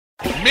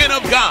Men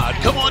of God.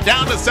 Come on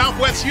down to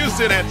Southwest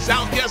Houston and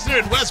South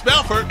Gessner and West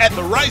Belford at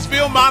the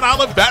Riceville Mount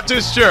Olive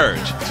Baptist Church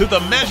to the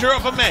Measure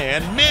of a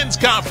Man Men's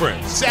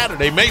Conference.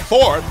 Saturday, May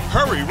 4th.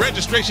 Hurry,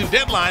 registration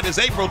deadline is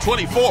April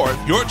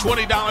 24th. Your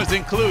 $20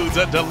 includes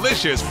a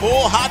delicious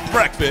full hot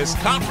breakfast,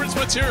 conference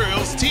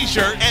materials,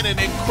 t-shirt, and an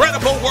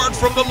incredible word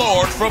from the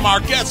Lord from our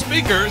guest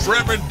speakers,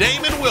 Reverend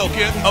Damon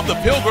Wilkin of the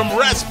Pilgrim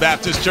Rest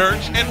Baptist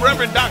Church and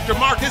Reverend Dr.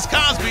 Marcus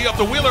Cosby of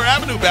the Wheeler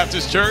Avenue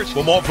Baptist Church.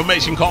 For more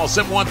information, call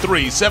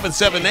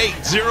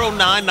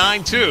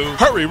 713-778-0992.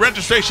 Hurry,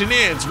 registration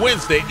ends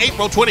Wednesday,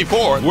 April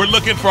 24th. We're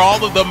looking for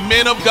all of the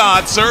men of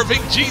God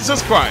serving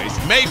Jesus Christ.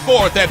 May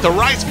 4th at the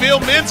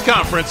Riceville Men's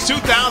Conference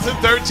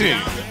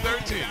 2013.